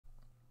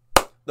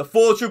The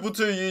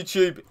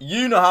 4222 YouTube,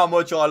 you know how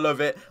much I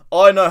love it.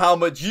 I know how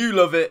much you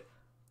love it.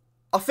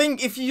 I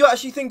think if you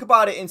actually think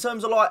about it in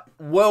terms of like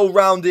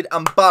well-rounded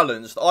and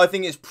balanced, I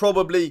think it's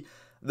probably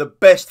the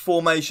best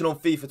formation on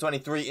FIFA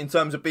 23 in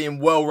terms of being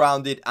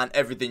well-rounded and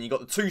everything. You've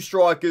got the 2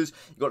 strikers,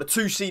 you've got the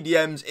 2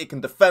 CDMs, it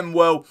can defend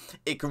well,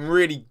 it can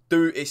really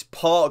do its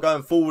part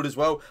going forward as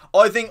well.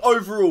 I think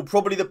overall,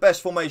 probably the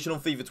best formation on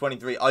FIFA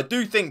 23. I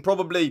do think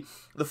probably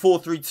the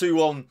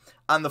 4-3-2-1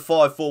 and the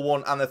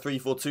 5-4-1 and the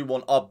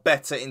 3-4-2-1 are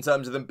better in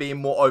terms of them being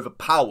more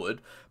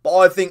overpowered. But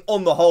I think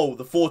on the whole,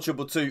 the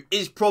 4-2-2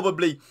 is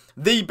probably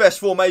the best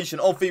formation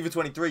on FIFA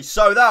 23.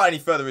 So without any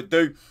further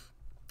ado,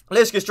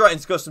 let's get straight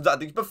into custom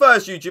tactics. But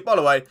first, YouTube, by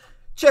the way,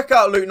 check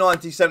out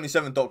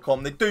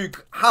Luke9077.com. They do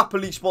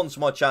happily sponsor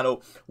my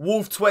channel.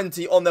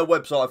 Wolf20 on their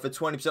website for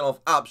 20% off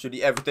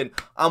absolutely everything.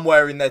 I'm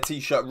wearing their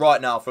t-shirt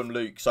right now from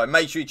Luke. So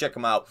make sure you check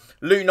them out.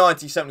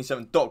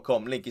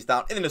 Luke9077.com. Link is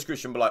down in the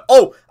description below.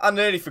 Oh, and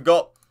I nearly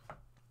forgot.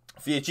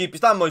 For your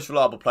cheapest and most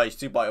reliable place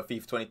to buy your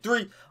FIFA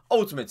 23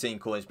 Ultimate Team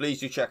coins, please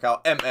do check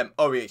out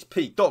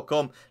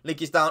MMOEXP.com.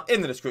 Link is down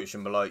in the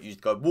description below. Use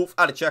the code WOLF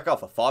at a checkout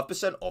for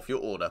 5% off your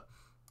order.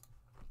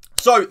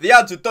 So, the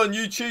ads are done,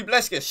 YouTube.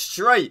 Let's get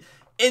straight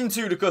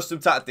into the custom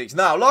tactics.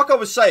 Now, like I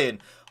was saying,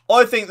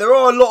 I think there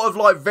are a lot of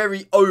like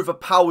very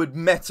overpowered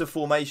meta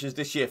formations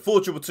this year.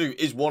 4-2-2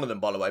 is one of them,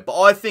 by the way. But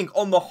I think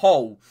on the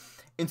whole,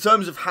 in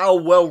terms of how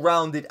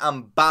well-rounded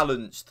and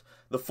balanced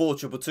the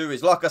 4-2-2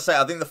 is, like I say,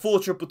 I think the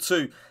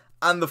 4-2-2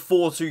 and the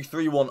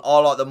 4-2-3-1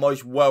 are like the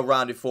most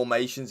well-rounded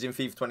formations in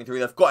FIFA 23.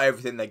 They've got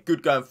everything. They're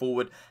good going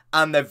forward.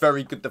 And they're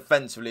very good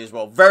defensively as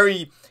well.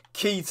 Very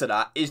key to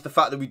that is the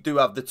fact that we do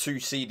have the 2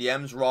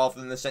 CDMs rather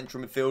than the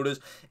central midfielders.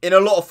 In a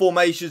lot of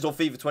formations of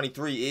FIFA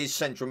 23, it is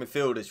central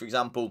midfielders. For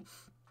example,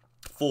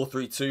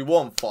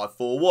 4-3-2-1,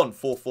 5-4-1,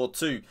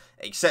 4-4-2,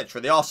 etc.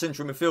 They are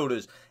central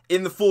midfielders.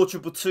 In the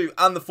 4-2-2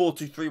 and the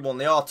 4-2-3-1,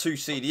 they are 2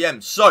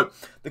 CDMs. So,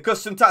 the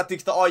custom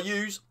tactics that I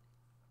use,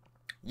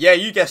 yeah,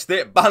 you guessed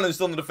it,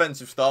 balanced on the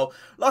defensive style.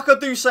 Like I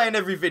do say in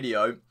every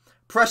video,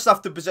 press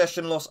after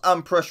possession loss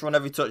and pressure on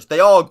every touch, they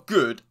are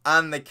good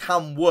and they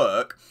can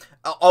work.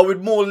 I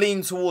would more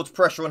lean towards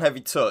pressure on heavy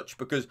touch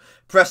because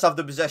press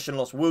after possession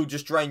loss will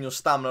just drain your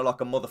stamina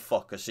like a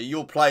motherfucker. So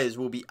your players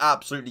will be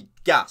absolutely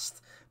gassed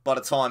by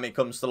the time it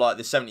comes to like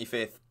the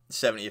 75th,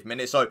 70th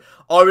minute. So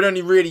I would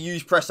only really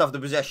use press after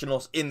possession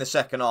loss in the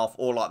second half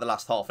or like the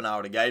last half an hour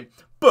of the game.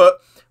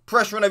 But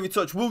pressure on every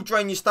touch will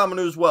drain your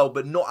stamina as well,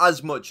 but not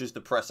as much as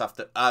the press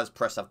after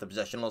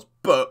possession loss.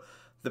 But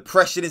the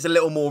pressing is a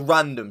little more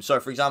random. So,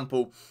 for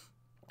example,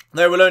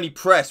 they will only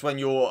press when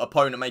your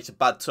opponent makes a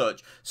bad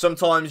touch.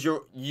 Sometimes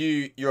your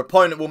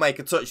opponent will make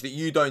a touch that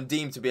you don't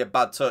deem to be a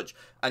bad touch,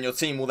 and your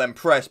team will then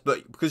press.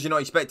 But because you're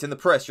not expecting the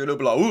press, you're a little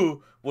bit like,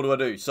 ooh, what do I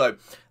do? So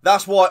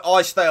that's why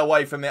I stay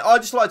away from it. I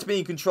just like to be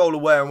in control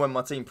of where and when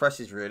my team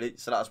presses, really.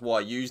 So that's why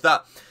I use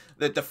that.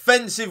 The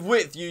defensive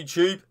width,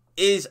 YouTube,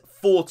 is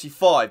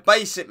 45.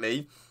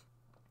 Basically,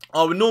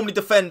 I would normally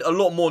defend a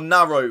lot more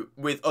narrow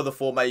with other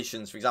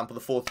formations. For example,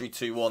 the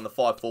 4-3-2-1, the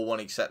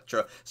 5-4-1,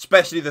 etc.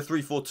 Especially the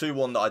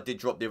 3-4-2-1 that I did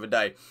drop the other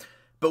day.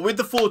 But with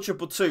the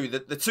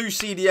 4-2-2, the 2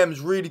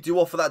 CDMs really do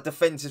offer that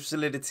defensive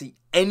solidity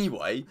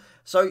anyway.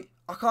 So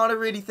I kind of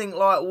really think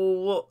like, well,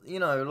 what, you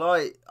know,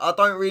 like, I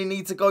don't really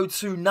need to go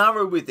too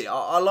narrow with it.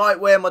 I like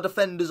where my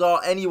defenders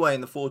are anyway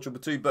in the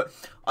 4-2-2, but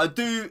I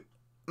do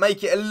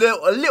make it a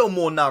little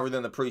more narrow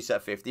than the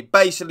preset 50.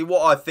 Basically,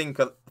 what I think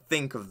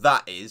of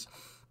that is,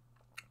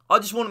 I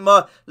just want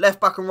my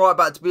left back and right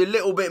back to be a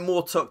little bit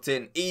more tucked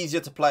in. Easier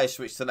to play a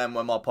switch to them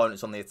when my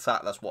opponent's on the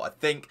attack. That's what I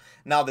think.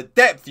 Now, the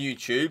depth,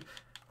 YouTube,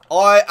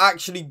 I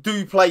actually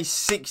do play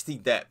 60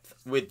 depth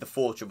with the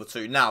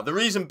 4-2-2. Now, the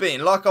reason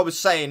being, like I was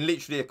saying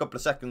literally a couple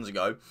of seconds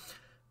ago,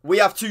 we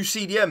have 2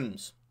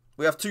 CDMs.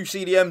 We have 2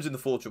 CDMs in the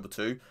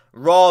 4-2-2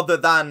 rather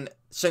than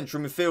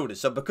central midfielders.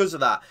 So because of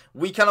that,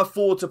 we can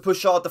afford to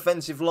push our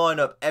defensive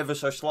lineup ever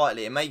so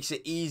slightly. It makes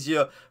it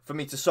easier for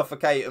me to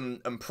suffocate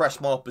and press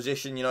my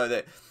opposition. You know,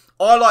 that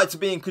I like to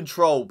be in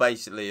control,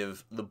 basically,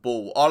 of the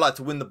ball. I like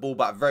to win the ball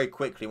back very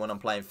quickly when I'm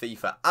playing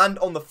FIFA. And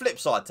on the flip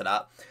side to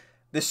that,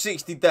 the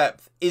 60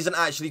 depth isn't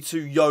actually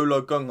too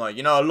YOLO gung-ho.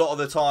 You know, a lot of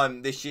the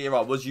time this year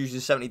I was using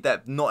 70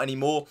 depth, not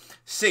anymore.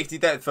 60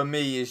 depth for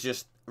me is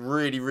just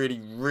really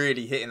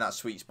hitting that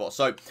sweet spot.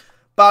 So,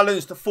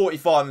 balanced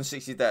 45 and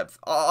 60 depth.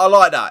 I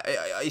like that.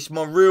 It's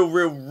my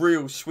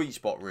real sweet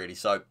spot, really.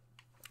 So,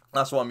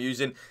 that's what I'm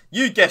using.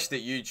 You guessed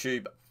it,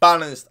 YouTube.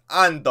 Balanced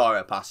and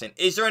direct passing.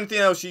 Is there anything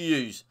else you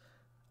use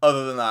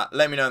other than that?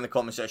 Let me know in the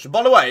comment section.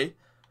 By the way,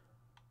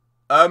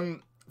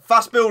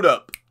 fast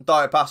build-up,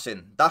 direct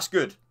passing. That's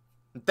good.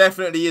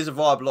 Definitely is a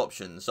viable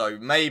option. So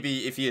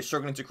maybe if you're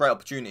struggling to create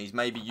opportunities,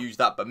 maybe use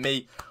that. But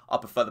me, I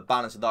prefer the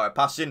balance of direct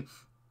passing.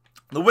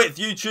 The width,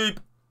 YouTube,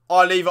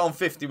 I leave it on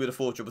 50 with a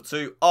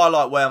 4-2-2. I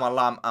like where my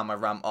LAM and my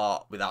RAM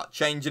are without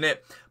changing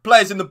it.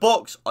 Players in the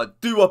box, I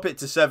do up it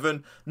to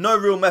 7. No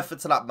real method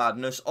to that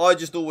madness. I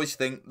just always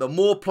think the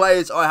more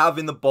players I have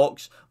in the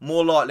box,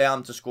 more likely I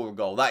am to score a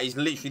goal. That is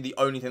literally the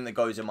only thing that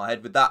goes in my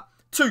head with that.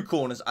 2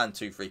 corners and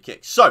 2 free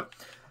kicks. So,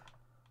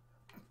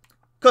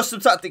 Custom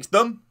tactics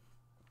done.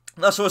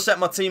 That's how I set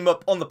my team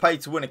up on the pay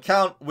to win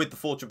account with the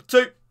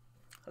 4-2-2.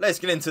 Let's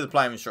get into the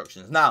playing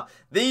instructions. Now,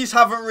 these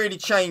haven't really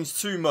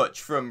changed too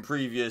much from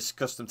previous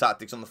custom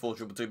tactics on the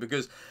 4-2-2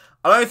 because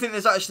I don't think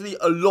there's actually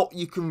a lot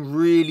you can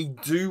really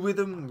do with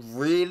them,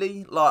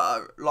 really.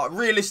 Like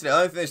realistically,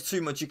 I don't think there's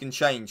too much you can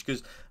change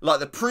because, like,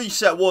 the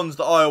preset ones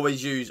that I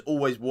always use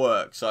always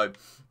work. So,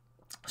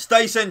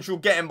 stay central,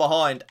 get in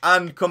behind,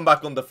 and come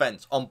back on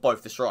defense on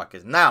both the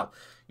strikers. Now,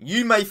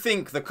 you may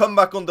think the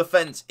comeback on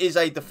defense is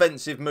a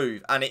defensive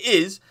move, and it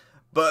is,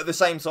 but at the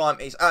same time,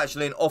 it's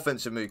actually an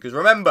offensive move. Because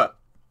remember,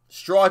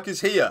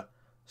 strikers here,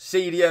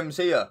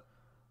 CDMs here.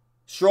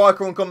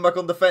 Striker on comeback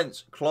on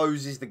defense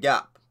closes the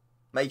gap.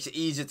 Makes it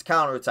easier to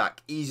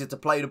counter-attack, easier to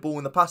play the ball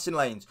in the passing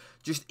lanes.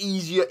 Just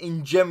easier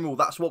in general.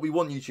 That's what we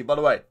want, YouTube. By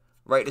the way,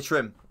 rate the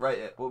trim. Rate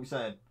it. What are we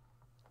saying?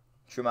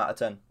 Trim out of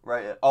 10.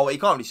 Rate it. Oh, you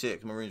can't really see it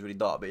because my room's really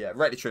dark. But yeah,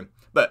 rate the trim.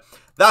 But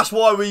that's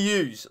why we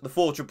use the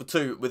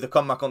 4-2-2 with the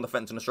comeback on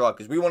defense and the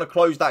strikers. We want to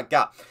close that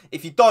gap.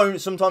 If you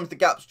don't, sometimes the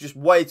gap's just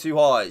way too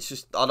high. It's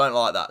just, I don't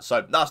like that.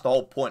 So that's the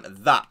whole point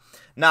of that.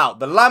 Now,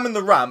 the lamb and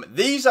the ram,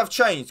 these have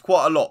changed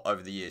quite a lot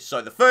over the years.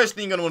 So the first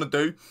thing you're going to want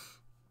to do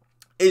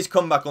is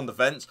come back on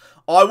defense.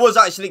 I was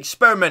actually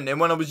experimenting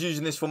when I was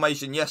using this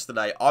formation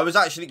yesterday. I was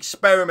actually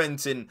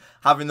experimenting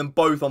having them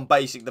both on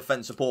basic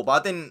defense support,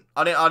 but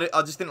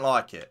I just didn't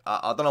like it.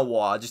 I don't know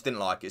why. I just didn't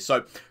like it.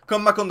 So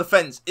come back on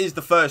defense is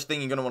the first thing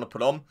you're going to want to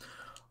put on.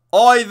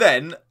 I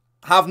then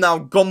have now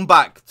gone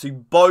back to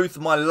both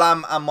my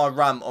lamb and my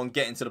ram on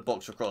getting to the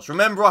box across.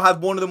 Remember, I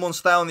had one of them on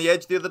stay on the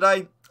edge the other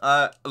day,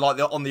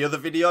 on the other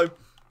video.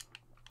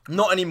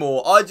 Not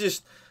anymore.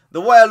 The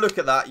way I look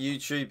at that,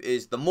 YouTube,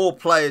 is the more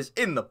players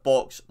in the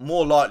box,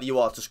 more likely you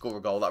are to score a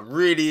goal. That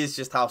really is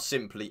just how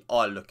simply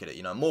I look at it.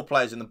 You know, more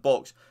players in the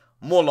box,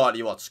 more likely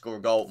you are to score a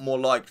goal. More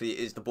likely it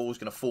is the ball's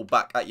going to fall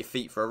back at your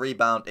feet for a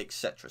rebound,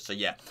 etc. So,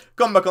 yeah,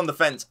 come back on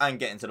defense and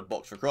get into the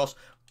box for cross.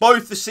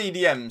 Both the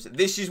CDMs,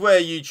 this is where,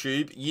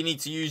 YouTube, you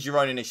need to use your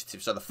own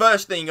initiative. So, the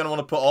first thing you're going to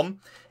want to put on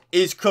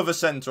is cover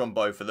center on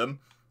both of them.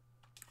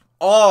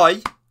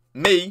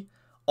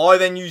 I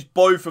then use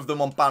both of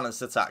them on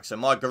balanced attack. So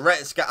my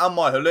Goretzka and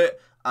my Hullet,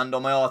 and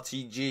on my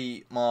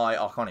RTG,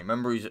 I can't even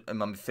remember who's in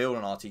my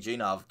midfield on RTG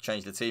now. I've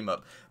changed the team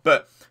up.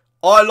 But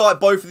I like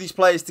both of these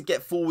players to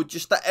get forward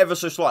just that ever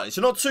so slightly.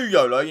 So not too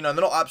YOLO, you know,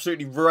 they're not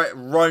absolutely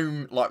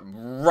raging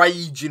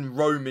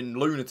roaming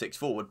lunatics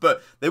forward,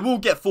 but they will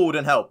get forward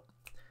and help.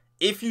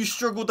 If you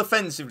struggle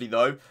defensively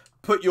though,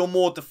 put your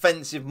more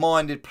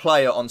defensive-minded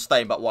player on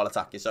staying back while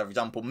attacking. So, for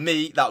example,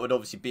 me, that would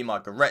obviously be my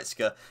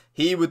Goretzka.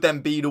 He would then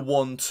be the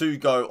one to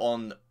go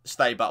on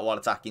stay back while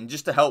attacking,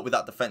 just to help with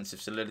that defensive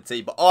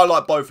solidity. But I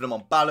like both of them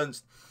on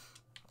balance.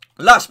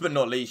 Last but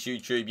not least,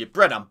 YouTube, your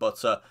bread and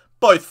butter.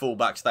 Both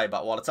fullbacks stay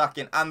back while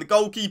attacking. And the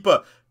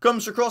goalkeeper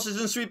comes for crosses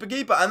and sweeper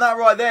keeper. And that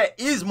right there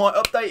is my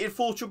updated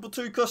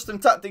 4-2-2 custom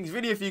tactics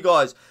video for you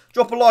guys.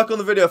 Drop a like on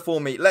the video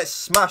for me. Let's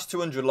smash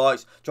 200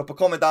 likes. Drop a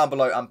comment down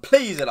below. And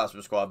please hit that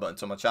subscribe button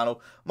to my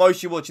channel. Most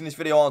of you watching this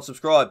video aren't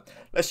subscribed.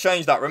 Let's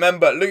change that.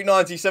 Remember,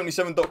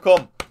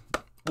 Luke9077.com.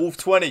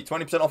 Wolf20.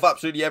 20% off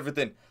absolutely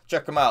everything.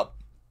 Check them out.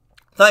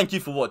 Thank you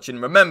for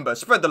watching. Remember,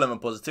 spread the love and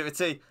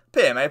positivity.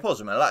 PMA,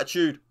 positive mental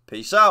attitude.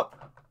 Peace out.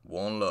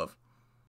 One love.